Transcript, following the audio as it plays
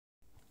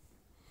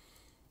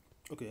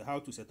Okay, how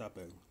to set up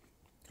a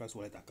Trust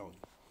Wallet account?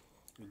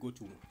 You go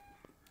to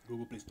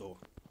Google Play Store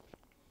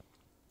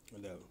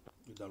and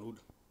you download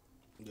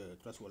the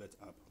Trust Wallet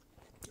app.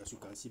 As you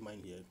can see,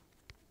 mine here,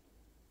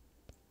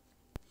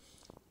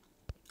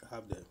 I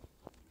have the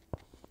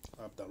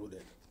app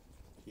downloaded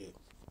here.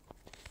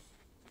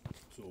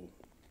 So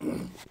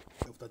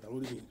after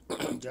downloading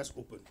it, just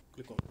open.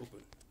 Click on open.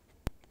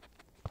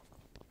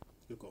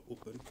 Click on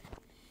open.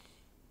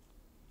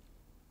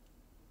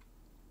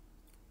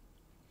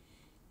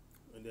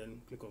 And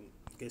then click on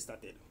get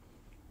started.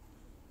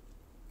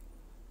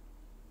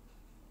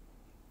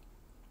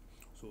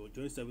 So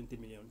join 70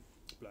 million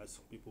plus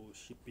people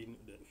shaping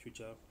the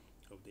future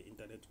of the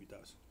internet with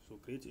us. So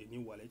create a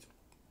new wallet,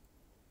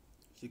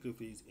 secret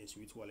phrase, a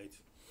sweet wallet,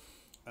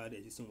 add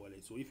existing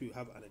wallet. So if you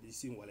have an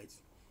existing wallet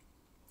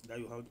that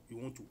you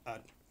want to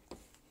add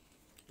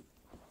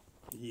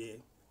here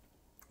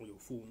on your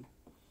phone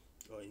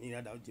or in any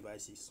other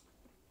devices,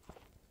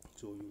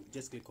 so you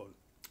just click on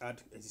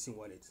add existing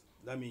wallet.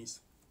 That means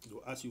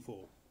they'll ask you for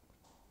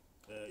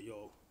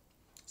your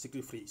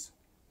secret phrase.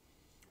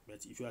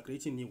 But if you are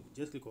creating new,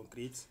 just click on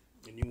create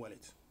a new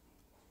wallet.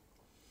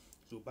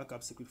 So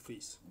backup secret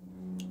phrase.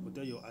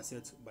 Protect your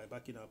assets by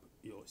backing up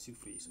your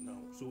secret phrase. Now,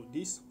 so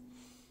this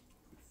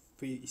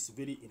phase is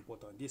very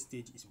important. This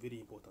stage is very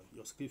important.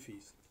 Your secret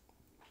phrase,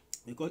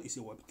 because it's a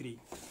Web3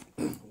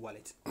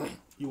 wallet,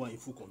 you are in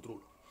full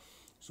control.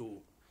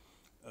 So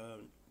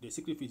the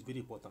secret phrase is very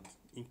important.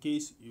 In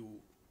case you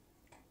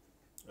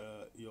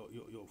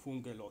your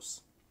phone get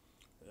lost,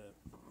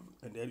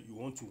 and then you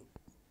want to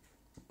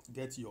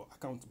get your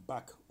account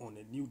back on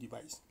a new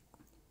device,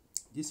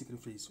 this secret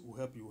phrase will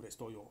help you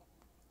restore your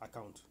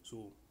account.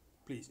 So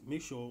please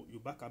make sure you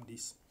back up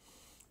this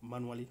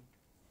manually.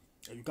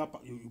 You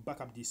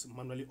back up this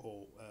manually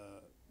or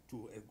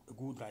to a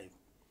Google Drive.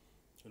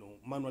 You know,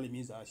 manually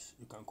means that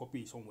you can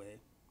copy it somewhere,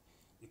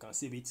 you can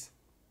save it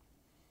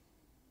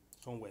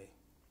somewhere,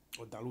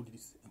 or download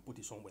it and put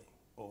it somewhere,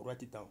 or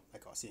write it down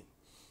like I was saying.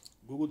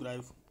 Google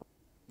Drive,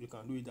 you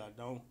can do it that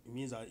down. It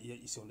means that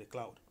it's on the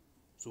cloud,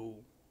 so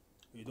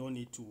you don't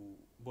need to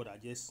bother.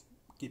 Just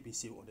keep it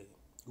safe on the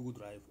Google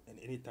Drive, and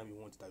anytime you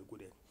want it, you go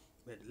there.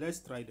 But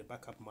let's try the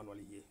backup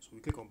manually here. So we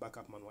click on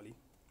backup manually.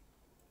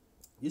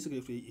 This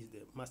secret phrase is the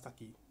master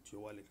key to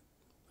your wallet.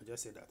 I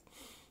just said that.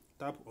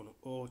 Tap on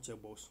all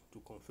checkbox to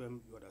confirm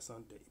you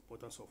understand the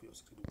importance of your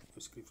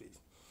secret phrase.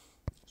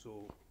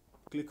 So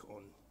click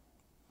on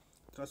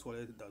Trust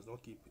Wallet does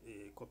not keep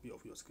a copy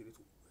of your secret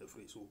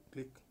phrase. So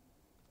click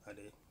at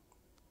the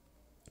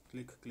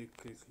click,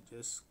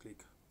 just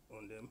click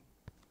on them.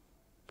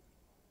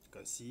 You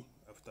can see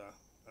after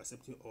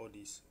accepting all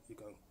this, you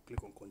can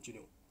click on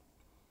continue.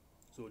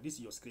 So this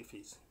is your secret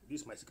phrase.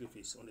 This is my secret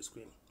phrase on the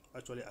screen.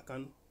 Actually, I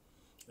can't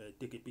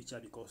take a picture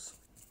because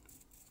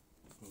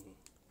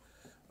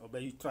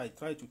but you try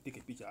to take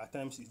a picture. At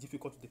times it's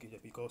difficult to take a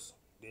picture because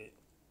the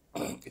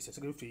it's a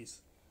secret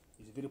phrase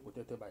is very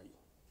protected by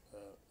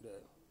the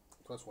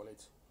Trust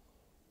Wallet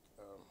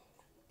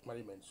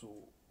management. So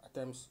at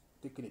times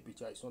taking a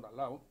picture is not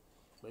allowed,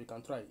 but you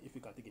can try if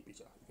you can take a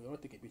picture. If you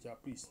don't take a picture,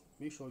 please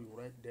make sure you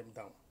write them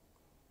down.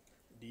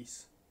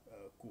 These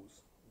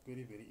codes,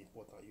 very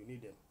important. You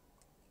need them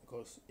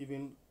because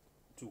even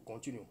to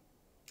continue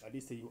at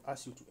this stage, you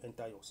ask you to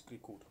enter your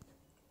secret code.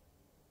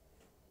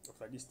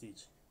 After this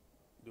stage,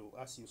 they will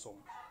ask you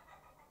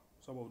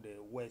some of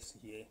the words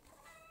here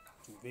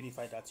to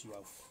verify that you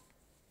have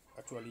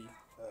actually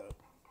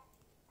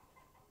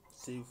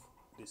saved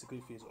the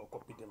secret phrase or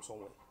copied them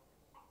somewhere.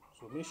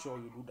 So make sure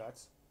you do that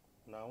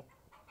now.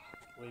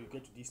 When you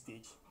get to this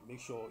stage, make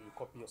sure you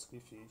copy your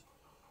secret phrase,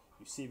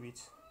 you save it,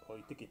 or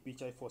you take a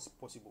picture if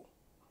possible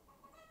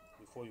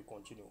before you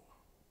continue,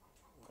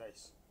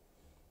 guys.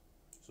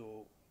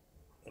 So,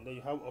 and then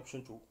you have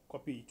option to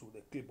copy it to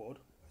the clipboard,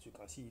 as you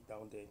can see it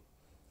down there.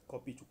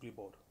 Copy to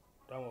clipboard.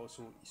 That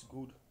also is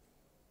good.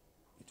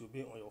 It will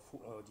be on your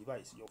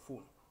device, your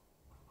phone.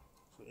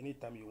 So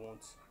anytime you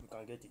want, you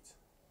can get it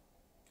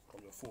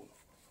from your phone.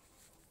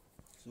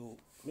 So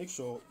make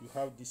sure you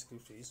have this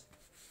secret phrase,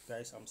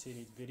 guys. I'm saying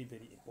it's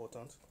very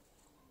important.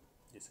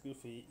 The secret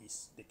phrase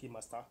is the key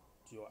master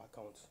to your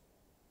account.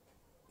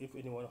 If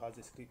anyone has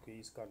the secret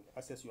phrase, can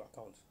access your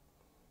account.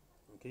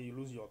 Okay, you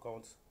lose your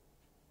account,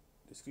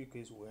 the secret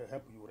phrase will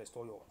help you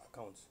restore your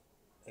account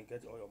and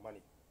get all your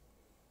money.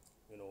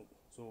 You know,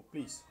 so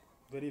please,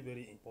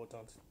 very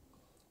important.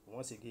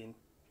 Once again,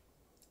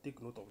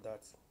 take note of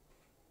that.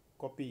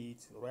 Copy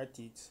it, write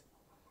it,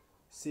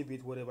 save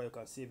it wherever you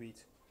can save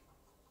it.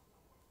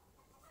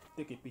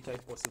 Take a picture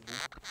if possible.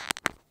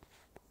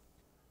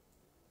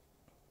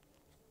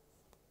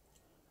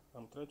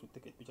 I'm trying to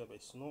take a picture, but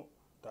it's not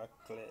that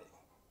clear.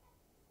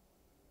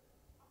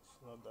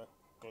 It's not that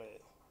clear.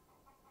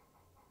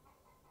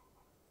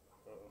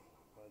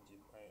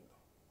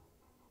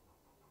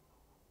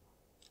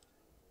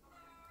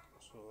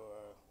 So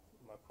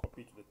my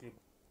copy to the clip.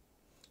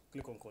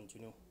 Click on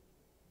continue.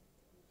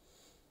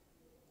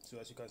 So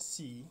as you can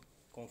see,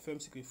 confirm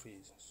secret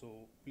phrase.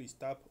 So please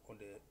tap on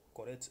the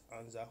correct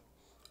answer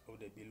of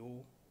the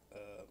below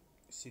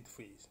seed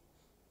phrase.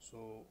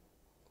 So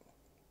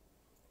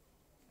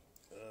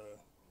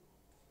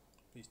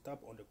please tap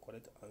on the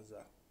correct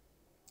answer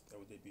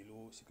with the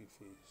below secret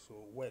phrase. So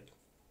word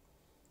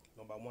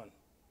number 1.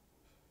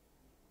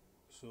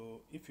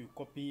 So if you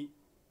copy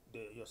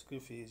your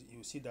secret phrase,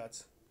 you see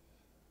that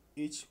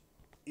each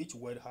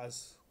word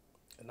has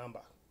a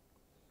number.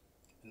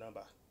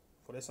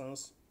 For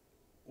instance,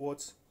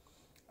 what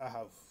I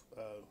have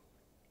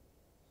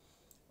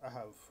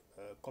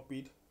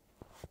copied,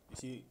 you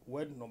see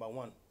word number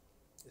 1,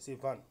 you see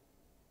van.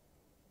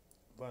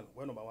 Word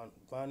number 1,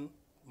 van,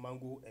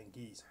 mango and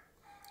gaze.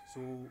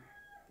 So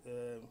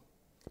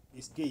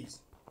it's gaze.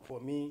 For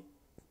me,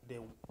 the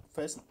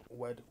first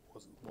word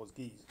was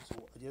gaze, so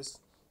I just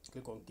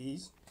click on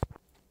gaze.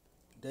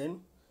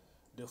 Then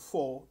the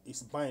 4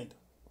 is bind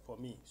for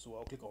me, so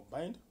I'll click on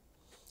bind.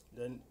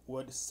 Then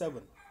word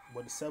 7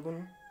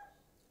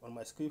 on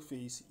my screen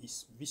face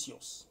is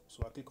vicious,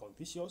 so I click on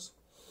vicious.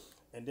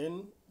 And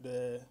then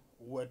the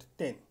word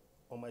 10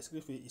 on my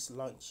screen face is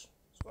lunch,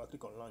 so I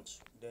click on lunch.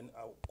 Then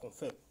I'll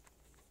confirm.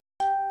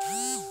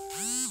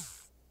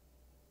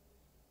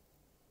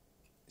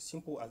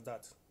 Simple as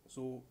that.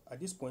 So at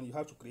this point, you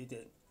have to create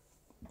a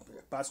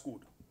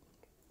passcode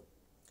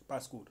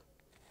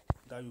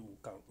that you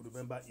can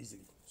remember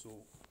easily.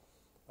 So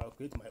I'll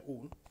create my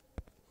own.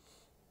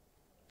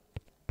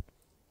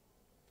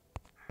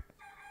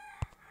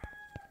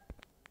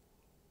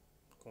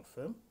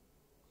 Confirm.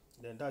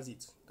 Then that's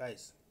it,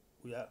 guys.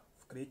 We have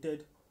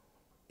created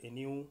a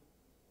new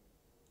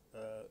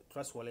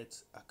Trust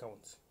Wallet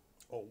account,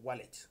 or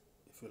wallet,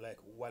 if you like,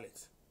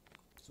 wallet.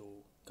 So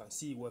you can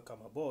see, welcome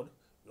aboard.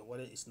 Your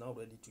wallet is now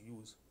ready to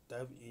use.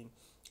 Dive in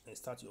and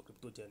start your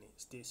crypto journey.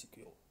 Stay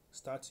secure.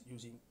 Start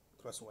using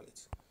Trust Wallet.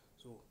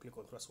 So click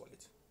on Trust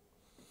Wallet.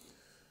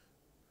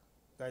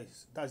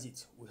 Guys, that's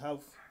it. We have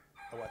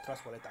our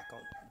Trust Wallet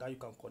account that you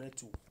can connect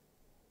to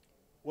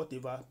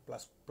whatever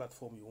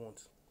platform you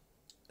want,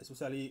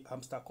 especially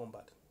Hamster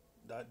Kombat,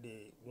 that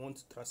they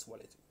want Trust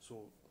Wallet.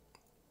 So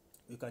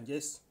you can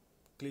just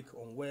click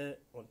on where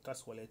on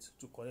Trust Wallet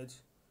to connect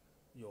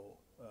your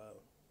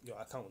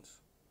account,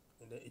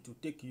 and then it will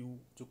take you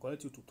to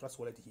connect you to Trust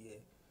Wallet here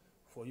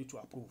for you to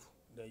approve.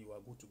 Then you are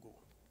good to go.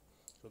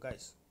 So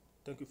guys,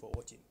 thank you for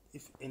watching.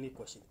 If any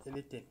question,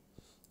 anything,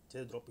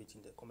 just drop it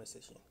in the comment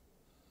section.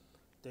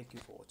 Thank you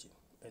for watching,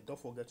 and don't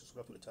forget to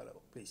subscribe to the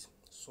channel. Please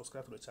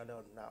subscribe to the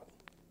channel now.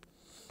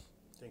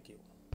 Thank you.